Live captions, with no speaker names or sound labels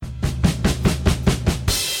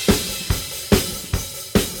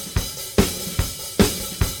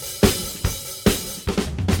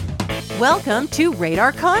Welcome to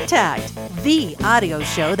Radar Contact, the audio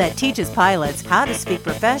show that teaches pilots how to speak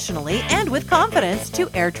professionally and with confidence to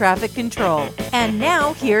air traffic control. And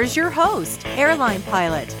now, here's your host, airline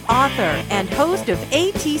pilot, author, and host of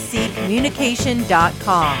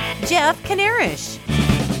ATCCommunication.com, Jeff Kanarish.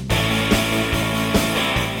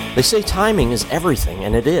 They say timing is everything,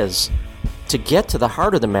 and it is. To get to the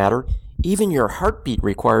heart of the matter, even your heartbeat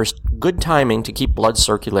requires good timing to keep blood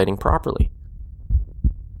circulating properly.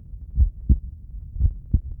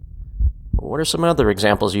 What are some other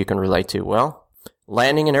examples you can relate to? Well,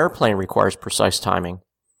 landing an airplane requires precise timing.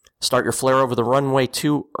 Start your flare over the runway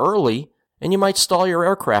too early, and you might stall your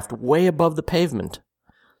aircraft way above the pavement.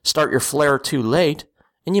 Start your flare too late,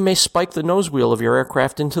 and you may spike the nose wheel of your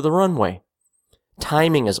aircraft into the runway.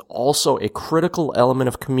 Timing is also a critical element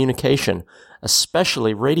of communication,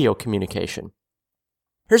 especially radio communication.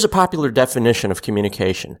 Here's a popular definition of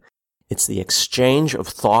communication. It's the exchange of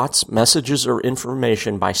thoughts, messages, or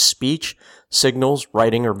information by speech, signals,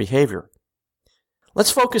 writing, or behavior.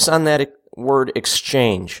 Let's focus on that word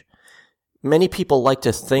exchange. Many people like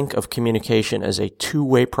to think of communication as a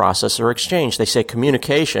two-way process or exchange. They say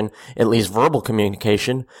communication, at least verbal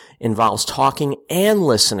communication, involves talking and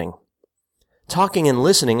listening. Talking and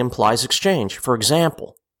listening implies exchange. For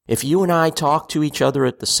example, if you and I talk to each other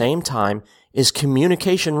at the same time, is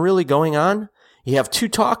communication really going on? You have two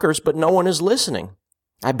talkers, but no one is listening.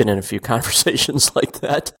 I've been in a few conversations like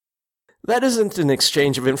that. That isn't an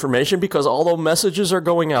exchange of information because although messages are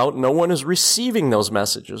going out, no one is receiving those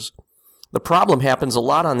messages. The problem happens a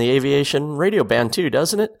lot on the aviation radio band too,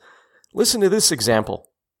 doesn't it? Listen to this example.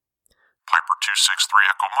 Piper 263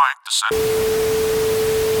 Echo Mike, descend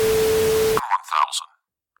 1000.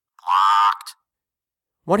 Blocked.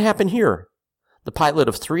 What happened here? The pilot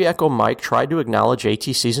of 3 Echo Mike tried to acknowledge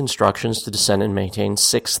ATC's instructions to descend and maintain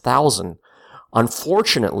 6,000.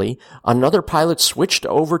 Unfortunately, another pilot switched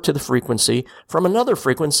over to the frequency from another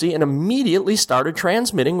frequency and immediately started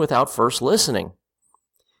transmitting without first listening.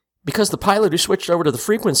 Because the pilot who switched over to the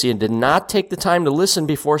frequency and did not take the time to listen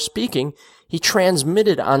before speaking, he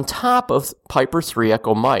transmitted on top of Piper 3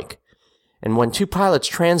 Echo Mike. And when two pilots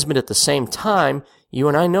transmit at the same time, you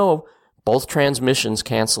and I know both transmissions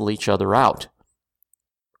cancel each other out.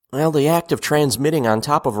 Well, the act of transmitting on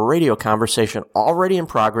top of a radio conversation already in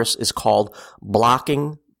progress is called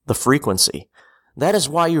blocking the frequency. That is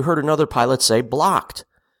why you heard another pilot say blocked.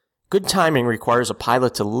 Good timing requires a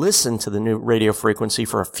pilot to listen to the new radio frequency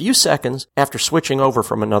for a few seconds after switching over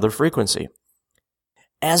from another frequency.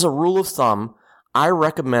 As a rule of thumb, I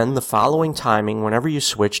recommend the following timing whenever you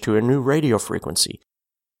switch to a new radio frequency.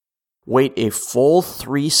 Wait a full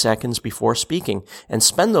 3 seconds before speaking, and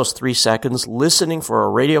spend those 3 seconds listening for a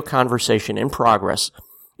radio conversation in progress.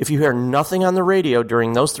 If you hear nothing on the radio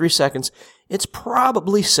during those 3 seconds, it's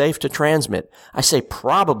probably safe to transmit. I say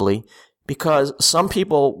probably because some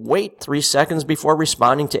people wait 3 seconds before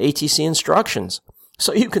responding to ATC instructions.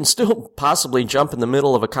 So you can still possibly jump in the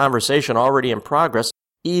middle of a conversation already in progress,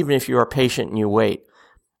 even if you are patient and you wait.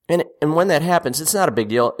 And when that happens, it's not a big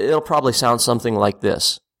deal. It'll probably sound something like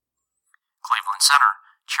this. Cleveland Center,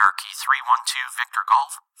 Cherokee 312 Victor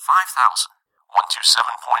Golf, 5000,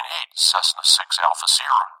 127.8 Cessna 6 Alpha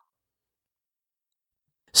Sierra.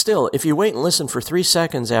 Still, if you wait and listen for 3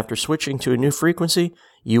 seconds after switching to a new frequency,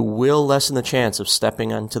 you will lessen the chance of stepping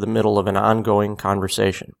into the middle of an ongoing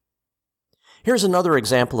conversation. Here's another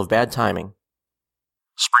example of bad timing.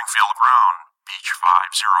 Springfield ground, Beach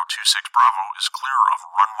 5026 Bravo is clear of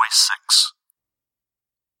runway 6.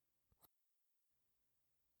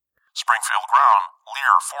 Springfield ground,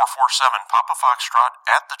 Lear 447 Papa Foxtrot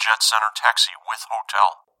at the Jet Center taxi with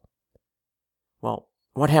hotel. Well,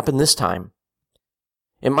 what happened this time?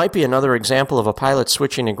 It might be another example of a pilot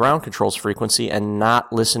switching to ground control's frequency and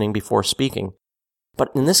not listening before speaking. But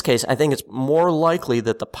in this case, I think it's more likely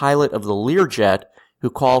that the pilot of the Lear jet who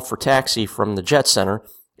called for taxi from the Jet Center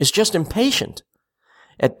is just impatient.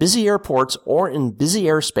 At busy airports or in busy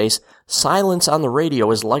airspace, silence on the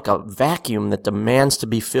radio is like a vacuum that demands to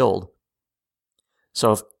be filled.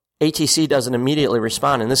 So if ATC doesn't immediately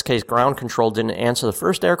respond, in this case ground control didn't answer the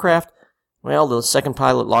first aircraft, well, the second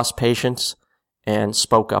pilot lost patience and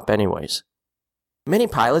spoke up anyways. Many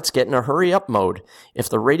pilots get in a hurry-up mode. If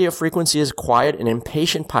the radio frequency is quiet, an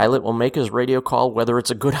impatient pilot will make his radio call whether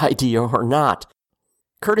it's a good idea or not.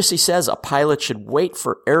 Courtesy says a pilot should wait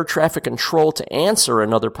for air traffic control to answer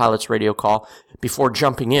another pilot's radio call before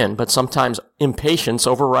jumping in, but sometimes impatience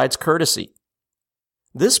overrides courtesy.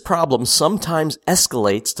 This problem sometimes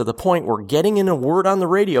escalates to the point where getting in a word on the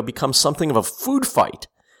radio becomes something of a food fight.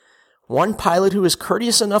 One pilot who is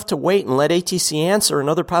courteous enough to wait and let ATC answer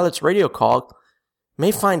another pilot's radio call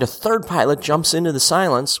may find a third pilot jumps into the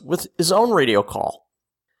silence with his own radio call.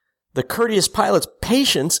 The courteous pilot's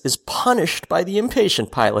patience is punished by the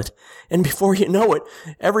impatient pilot, and before you know it,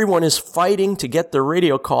 everyone is fighting to get their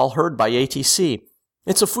radio call heard by ATC.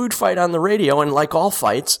 It's a food fight on the radio, and like all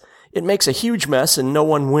fights, it makes a huge mess and no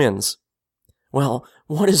one wins. Well,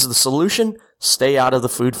 what is the solution? Stay out of the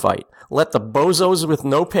food fight. Let the bozos with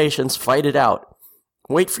no patience fight it out.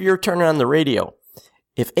 Wait for your turn on the radio.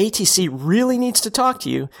 If ATC really needs to talk to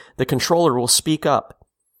you, the controller will speak up.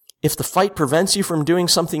 If the fight prevents you from doing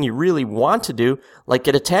something you really want to do, like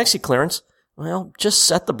get a taxi clearance, well, just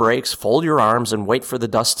set the brakes, fold your arms, and wait for the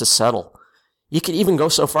dust to settle. You could even go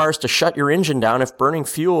so far as to shut your engine down if burning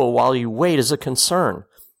fuel while you wait is a concern.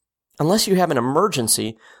 Unless you have an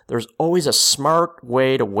emergency, there's always a smart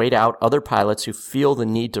way to wait out other pilots who feel the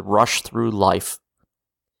need to rush through life.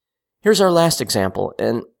 Here's our last example,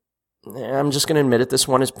 and I'm just going to admit it, this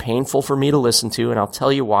one is painful for me to listen to, and I'll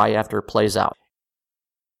tell you why after it plays out.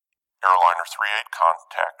 Airliner 38,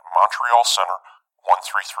 contact Montreal Center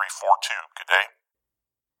 13342. Good day.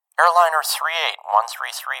 Airliner 38,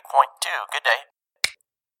 133.2. Good day.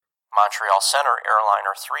 Montreal Center,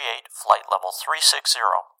 Airliner 38, flight level 360.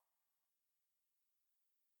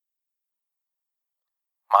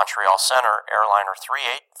 Montreal Center, Airliner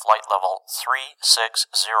 38, flight level 360.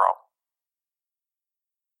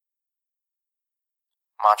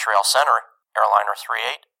 Montreal Center, Airliner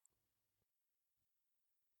 38.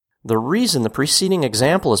 The reason the preceding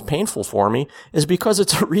example is painful for me is because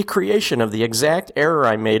it's a recreation of the exact error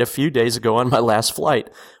I made a few days ago on my last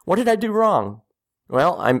flight. What did I do wrong?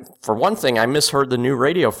 Well, for one thing, I misheard the new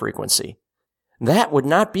radio frequency. That would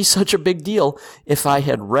not be such a big deal if I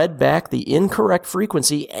had read back the incorrect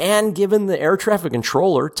frequency and given the air traffic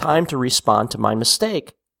controller time to respond to my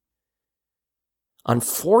mistake.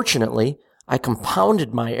 Unfortunately, I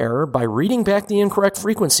compounded my error by reading back the incorrect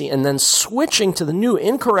frequency and then switching to the new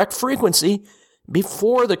incorrect frequency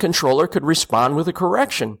before the controller could respond with a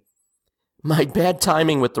correction. My bad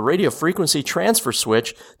timing with the radio frequency transfer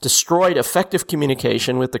switch destroyed effective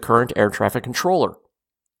communication with the current air traffic controller.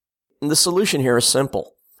 The solution here is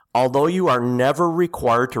simple. Although you are never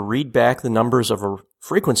required to read back the numbers of a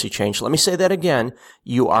frequency change, let me say that again,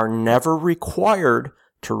 you are never required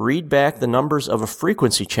to read back the numbers of a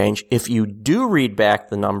frequency change. If you do read back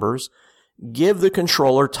the numbers, give the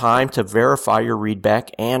controller time to verify your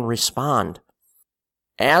readback and respond.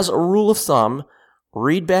 As a rule of thumb,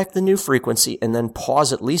 read back the new frequency and then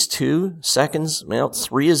pause at least 2 seconds,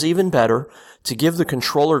 3 is even better, to give the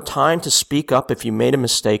controller time to speak up if you made a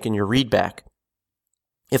mistake in your readback.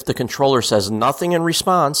 If the controller says nothing in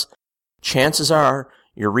response, chances are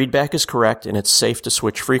your readback is correct and it's safe to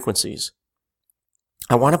switch frequencies.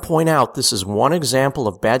 I want to point out this is one example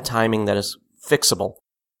of bad timing that is fixable.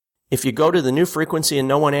 If you go to the new frequency and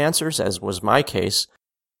no one answers, as was my case,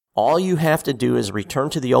 all you have to do is return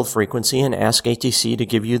to the old frequency and ask ATC to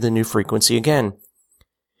give you the new frequency again.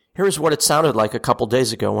 Here's what it sounded like a couple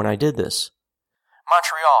days ago when I did this.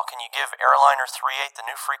 Montreal, can you give Airliner 38 the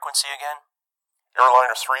new frequency again?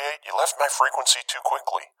 Airliner 38, you left my frequency too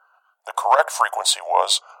quickly. The correct frequency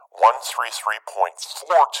was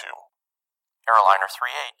 133.42. Airliner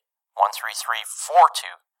 38,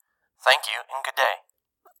 13342. Thank you and good day.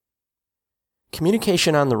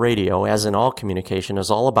 Communication on the radio, as in all communication,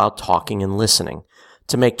 is all about talking and listening.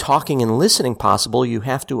 To make talking and listening possible, you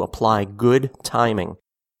have to apply good timing.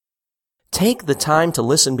 Take the time to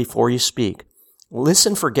listen before you speak.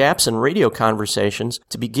 Listen for gaps in radio conversations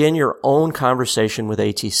to begin your own conversation with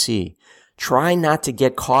ATC. Try not to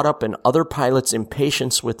get caught up in other pilots'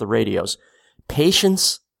 impatience with the radios.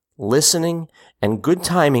 Patience, listening, and good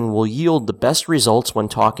timing will yield the best results when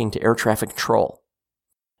talking to air traffic control.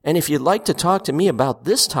 And if you'd like to talk to me about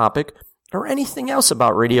this topic or anything else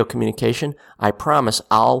about radio communication, I promise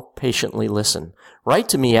I'll patiently listen. Write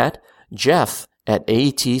to me at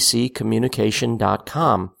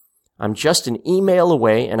jeff@atccommunication.com. I'm just an email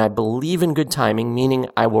away, and I believe in good timing, meaning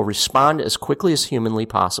I will respond as quickly as humanly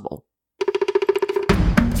possible.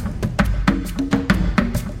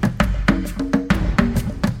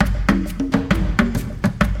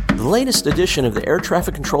 The latest edition of the Air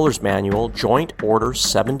Traffic Controllers Manual, Joint Order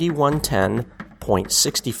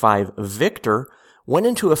 7110.65 Victor, went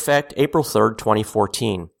into effect April 3rd,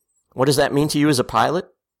 2014. What does that mean to you as a pilot?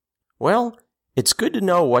 Well, it's good to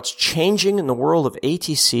know what's changing in the world of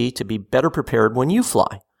ATC to be better prepared when you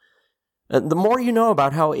fly. The more you know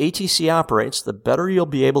about how ATC operates, the better you'll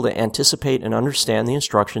be able to anticipate and understand the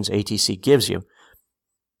instructions ATC gives you.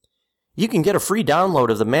 You can get a free download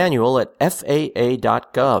of the manual at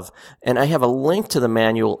FAA.gov, and I have a link to the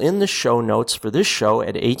manual in the show notes for this show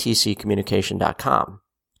at atccommunication.com.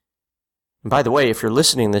 And by the way, if you're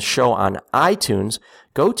listening to this show on iTunes,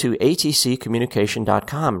 go to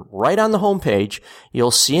atccommunication.com. Right on the homepage,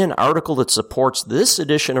 you'll see an article that supports this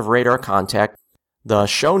edition of Radar Contact, the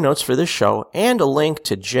show notes for this show, and a link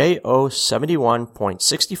to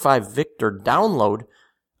JO71.65 Victor download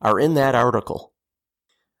are in that article.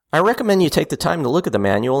 I recommend you take the time to look at the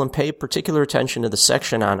manual and pay particular attention to the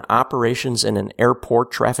section on operations in an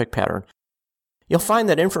airport traffic pattern. You'll find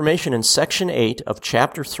that information in Section 8 of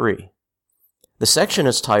Chapter 3. The section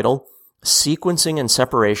is titled Sequencing and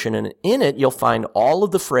Separation, and in it you'll find all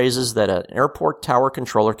of the phrases that an airport tower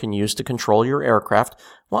controller can use to control your aircraft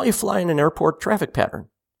while you fly in an airport traffic pattern.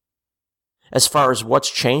 As far as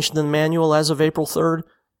what's changed in the manual as of April 3rd,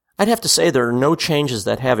 I'd have to say there are no changes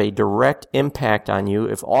that have a direct impact on you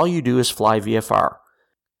if all you do is fly VFR.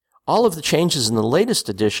 All of the changes in the latest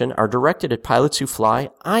edition are directed at pilots who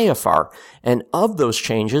fly IFR, and of those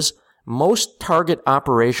changes, most target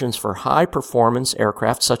operations for high-performance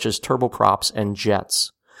aircraft such as turboprops and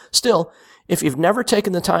jets. Still, if you've never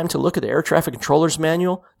taken the time to look at the Air Traffic Controller's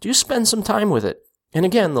Manual, do spend some time with it. And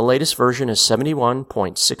again, the latest version is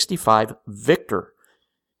 71.65 Victor.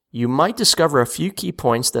 You might discover a few key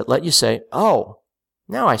points that let you say, oh,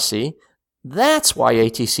 now I see. That's why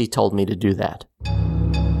ATC told me to do that.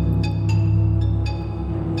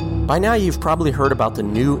 By now you've probably heard about the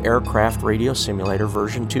new Aircraft Radio Simulator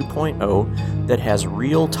version 2.0 that has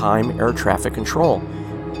real-time air traffic control.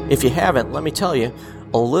 If you haven't, let me tell you,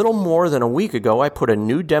 a little more than a week ago I put a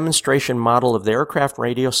new demonstration model of the Aircraft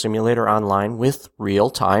Radio Simulator online with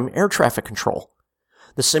real-time air traffic control.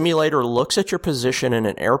 The simulator looks at your position in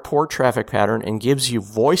an airport traffic pattern and gives you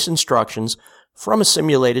voice instructions from a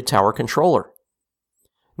simulated tower controller.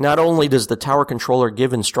 Not only does the tower controller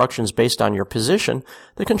give instructions based on your position,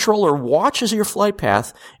 the controller watches your flight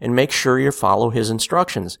path and makes sure you follow his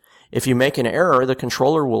instructions. If you make an error, the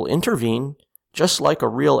controller will intervene just like a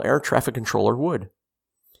real air traffic controller would.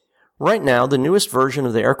 Right now, the newest version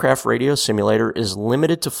of the Aircraft Radio Simulator is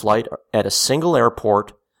limited to flight at a single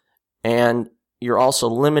airport, and you're also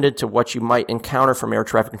limited to what you might encounter from air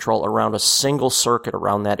traffic control around a single circuit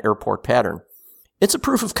around that airport pattern. It's a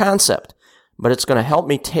proof of concept, but it's going to help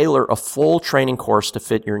me tailor a full training course to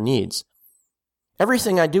fit your needs.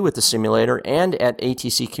 Everything I do with the simulator and at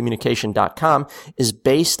atccommunication.com is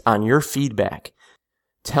based on your feedback.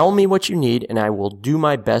 Tell me what you need and I will do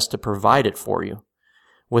my best to provide it for you.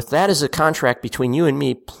 With that as a contract between you and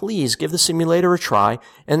me, please give the simulator a try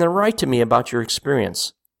and then write to me about your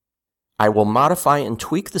experience. I will modify and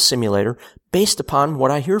tweak the simulator based upon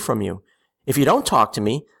what I hear from you. If you don't talk to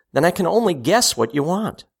me, then I can only guess what you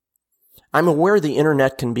want. I'm aware the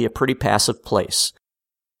internet can be a pretty passive place.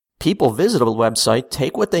 People visit a website,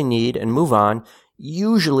 take what they need, and move on,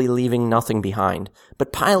 usually leaving nothing behind.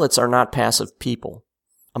 But pilots are not passive people.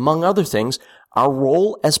 Among other things, our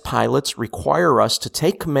role as pilots require us to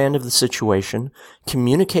take command of the situation,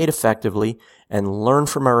 communicate effectively, and learn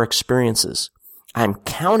from our experiences. I'm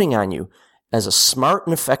counting on you as a smart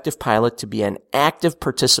and effective pilot to be an active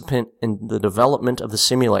participant in the development of the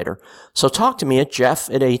simulator. So talk to me at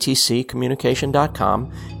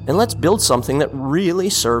jeff@atccommunication.com and let's build something that really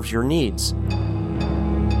serves your needs.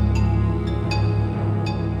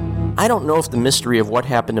 I don't know if the mystery of what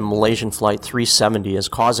happened in Malaysian Flight 370 is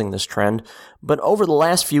causing this trend, but over the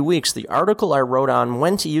last few weeks, the article I wrote on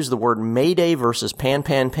when to use the word Mayday versus Pan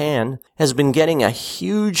has been getting a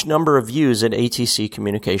huge number of views at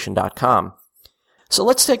atccommunication.com. So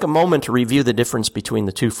let's take a moment to review the difference between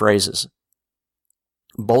the two phrases.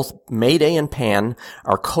 Both Mayday and Pan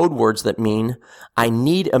are code words that mean, I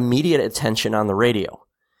need immediate attention on the radio.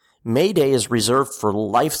 Mayday is reserved for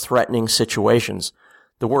life-threatening situations.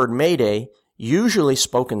 The word Mayday, usually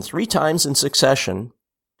spoken 3 times in succession,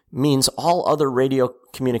 means all other radio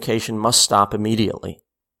communication must stop immediately.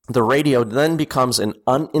 The radio then becomes an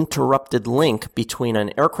uninterrupted link between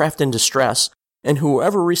an aircraft in distress and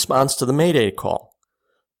whoever responds to the Mayday call.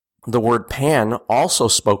 The word Pan, also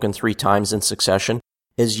spoken 3 times in succession,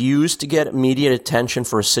 is used to get immediate attention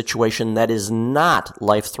for a situation that is not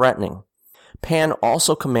life-threatening. Pan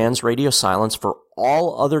also commands radio silence for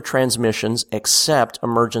all other transmissions except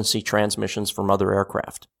emergency transmissions from other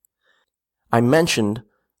aircraft. I mentioned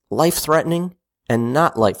life-threatening and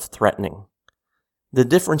not life-threatening. The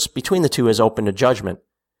difference between the two is open to judgment.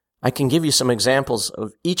 I can give you some examples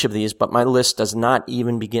of each of these, but my list does not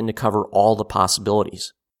even begin to cover all the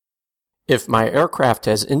possibilities. If my aircraft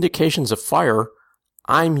has indications of fire,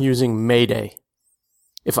 I'm using Mayday.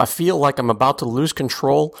 If I feel like I'm about to lose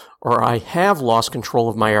control or I have lost control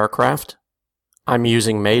of my aircraft, I'm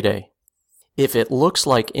using Mayday. If it looks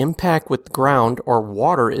like impact with the ground or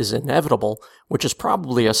water is inevitable, which is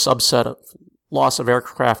probably a subset of loss of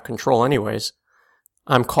aircraft control anyways,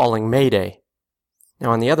 I'm calling Mayday.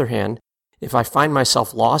 Now on the other hand, if I find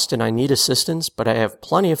myself lost and I need assistance, but I have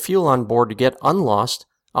plenty of fuel on board to get unlost,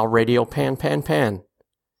 I'll radio pan, pan, pan.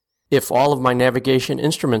 If all of my navigation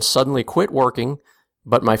instruments suddenly quit working,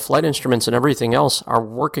 but my flight instruments and everything else are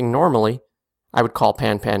working normally, I would call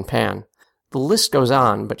pan, pan, pan. The list goes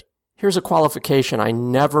on, but here's a qualification I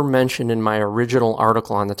never mentioned in my original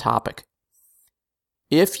article on the topic.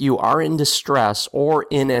 If you are in distress or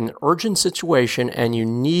in an urgent situation and you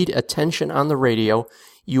need attention on the radio,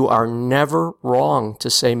 you are never wrong to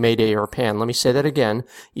say Mayday or pan. Let me say that again.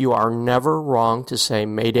 You are never wrong to say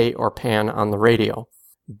Mayday or pan on the radio.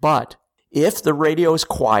 But if the radio is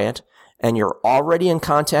quiet and you're already in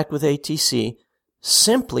contact with ATC,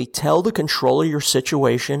 simply tell the controller your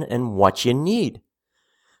situation and what you need.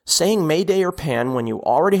 Saying Mayday or pan when you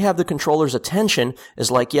already have the controller's attention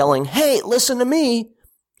is like yelling, "Hey, listen to me,"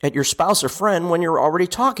 at your spouse or friend when you're already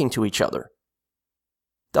talking to each other.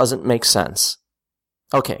 Doesn't make sense.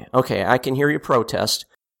 Okay, I can hear your protest.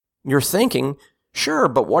 You're thinking, sure,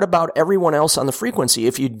 but what about everyone else on the frequency?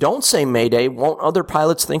 If you don't say Mayday, won't other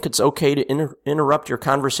pilots think it's okay to interrupt your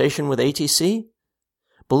conversation with ATC?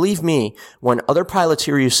 Believe me, when other pilots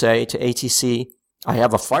hear you say to ATC, "I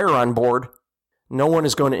have a fire on board," no one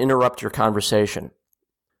is going to interrupt your conversation.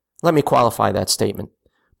 Let me qualify that statement.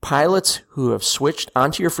 Pilots who have switched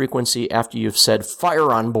onto your frequency after you've said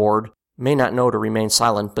fire on board may not know to remain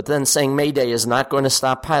silent, but then saying Mayday is not going to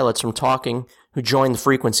stop pilots from talking who joined the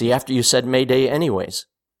frequency after you said Mayday anyways.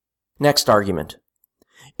 Next argument.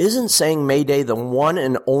 Isn't saying Mayday the one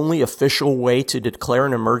and only official way to declare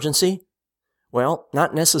an emergency? Well,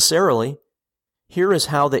 not necessarily. Here is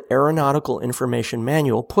how the Aeronautical Information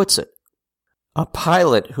Manual puts it. A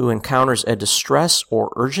pilot who encounters a distress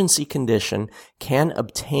or urgency condition can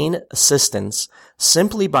obtain assistance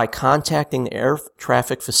simply by contacting the air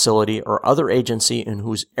traffic facility or other agency in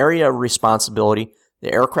whose area of responsibility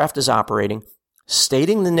the aircraft is operating,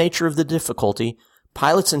 stating the nature of the difficulty,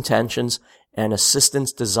 pilot's intentions, and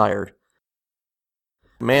assistance desired.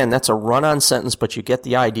 Man, that's a run-on sentence, but you get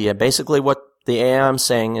the idea. Basically what the AM is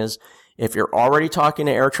saying is, if you're already talking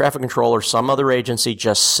to air traffic control or some other agency,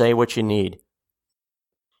 just say what you need.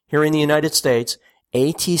 Here in the United States,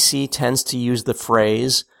 ATC tends to use the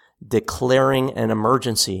phrase declaring an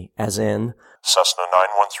emergency, as in, Cessna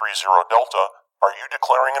 9130 Delta, are you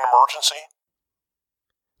declaring an emergency?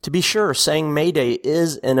 To be sure, saying Mayday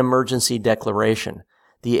is an emergency declaration.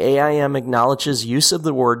 The AIM acknowledges use of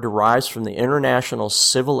the word derives from the International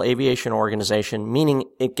Civil Aviation Organization, meaning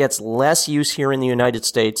it gets less use here in the United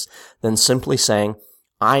States than simply saying,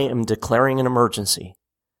 "I am declaring an emergency."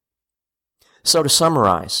 So to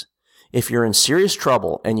summarize, if you're in serious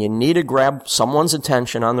trouble and you need to grab someone's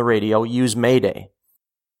attention on the radio, use Mayday.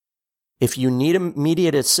 If you need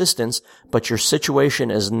immediate assistance, but your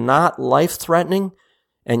situation is not life-threatening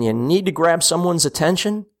and you need to grab someone's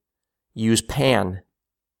attention, use pan.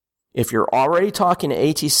 If you're already talking to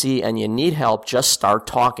ATC and you need help, just start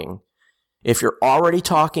talking. If you're already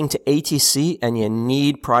talking to ATC and you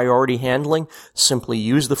need priority handling, simply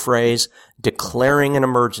use the phrase declaring an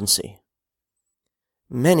emergency.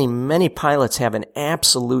 Many pilots have an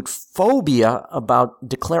absolute phobia about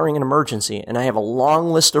declaring an emergency, and I have a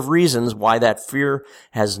long list of reasons why that fear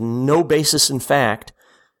has no basis in fact,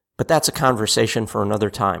 but that's a conversation for another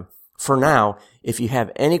time. For now, if you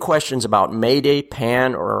have any questions about Mayday,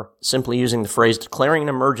 pan, or simply using the phrase declaring an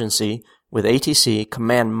emergency with ATC,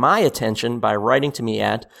 command my attention by writing to me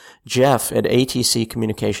at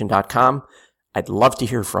jeff@atccommunication.com. I'd love to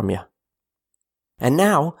hear from you. And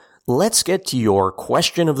now, let's get to your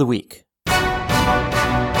question of the week.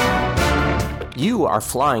 You are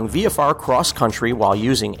flying VFR cross-country while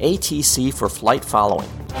using ATC for flight following.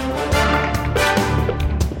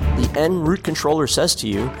 The en route controller says to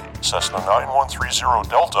you, Cessna 9130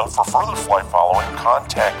 Delta, for further flight following,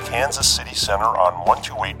 contact Kansas City Center on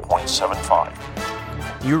 128.75.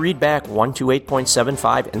 You read back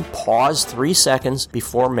 128.75 and pause 3 seconds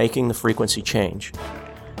before making the frequency change.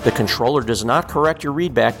 The controller does not correct your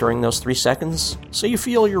readback during those 3 seconds, so you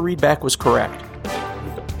feel your readback was correct.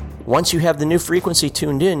 Once you have the new frequency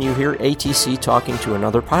tuned in, you hear ATC talking to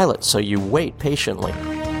another pilot, so you wait patiently.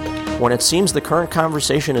 When it seems the current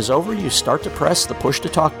conversation is over, you start to press the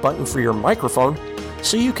push-to-talk button for your microphone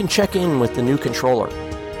so you can check in with the new controller.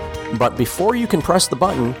 But before you can press the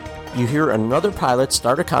button, you hear another pilot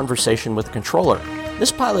start a conversation with the controller.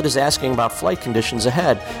 This pilot is asking about flight conditions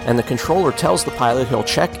ahead, and the controller tells the pilot he'll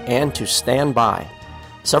check and to stand by.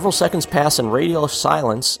 Several seconds pass in radio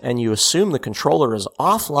silence, and you assume the controller is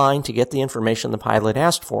offline to get the information the pilot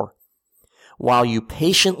asked for. While you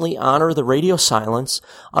patiently honor the radio silence,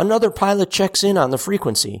 another pilot checks in on the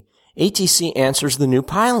frequency. ATC answers the new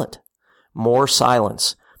pilot. More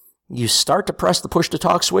silence. You start to press the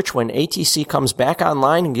push-to-talk switch when ATC comes back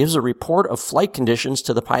online and gives a report of flight conditions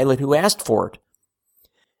to the pilot who asked for it.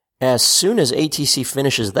 As soon as ATC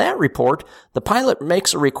finishes that report, the pilot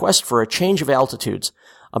makes a request for a change of altitudes.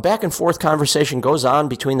 A back-and-forth conversation goes on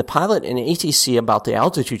between the pilot and ATC about the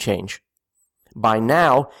altitude change. By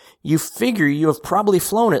now, you figure you have probably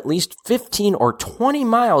flown at least 15 or 20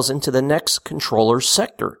 miles into the next controller's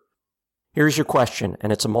sector. Here's your question,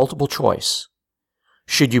 and it's a multiple choice.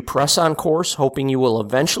 Should you press on course, hoping you will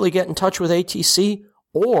eventually get in touch with ATC,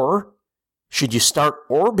 or should you start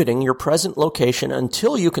orbiting your present location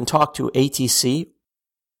until you can talk to ATC,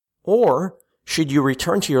 or should you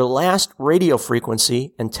return to your last radio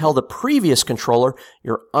frequency and tell the previous controller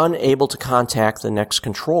you're unable to contact the next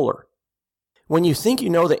controller? When you think you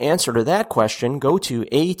know the answer to that question, go to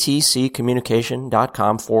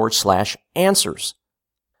atccommunication.com/answers.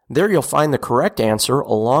 There you'll find the correct answer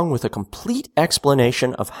along with a complete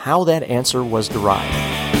explanation of how that answer was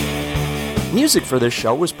derived. Music for this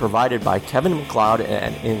show was provided by Kevin MacLeod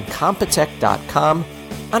at Incompetech.com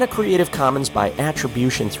on a Creative Commons by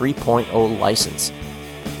Attribution 3.0 license.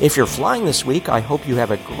 If you're flying this week, I hope you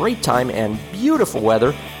have a great time and beautiful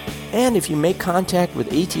weather. And if you make contact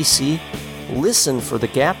with ATC, listen for the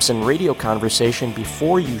gaps in radio conversation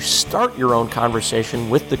before you start your own conversation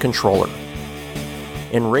with the controller.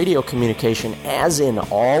 In radio communication, as in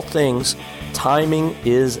all things, timing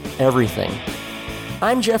is everything.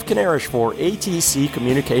 I'm Jeff Kanarish for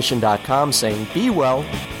ATCCommunication.com saying be well,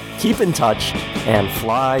 keep in touch, and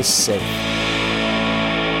fly safe.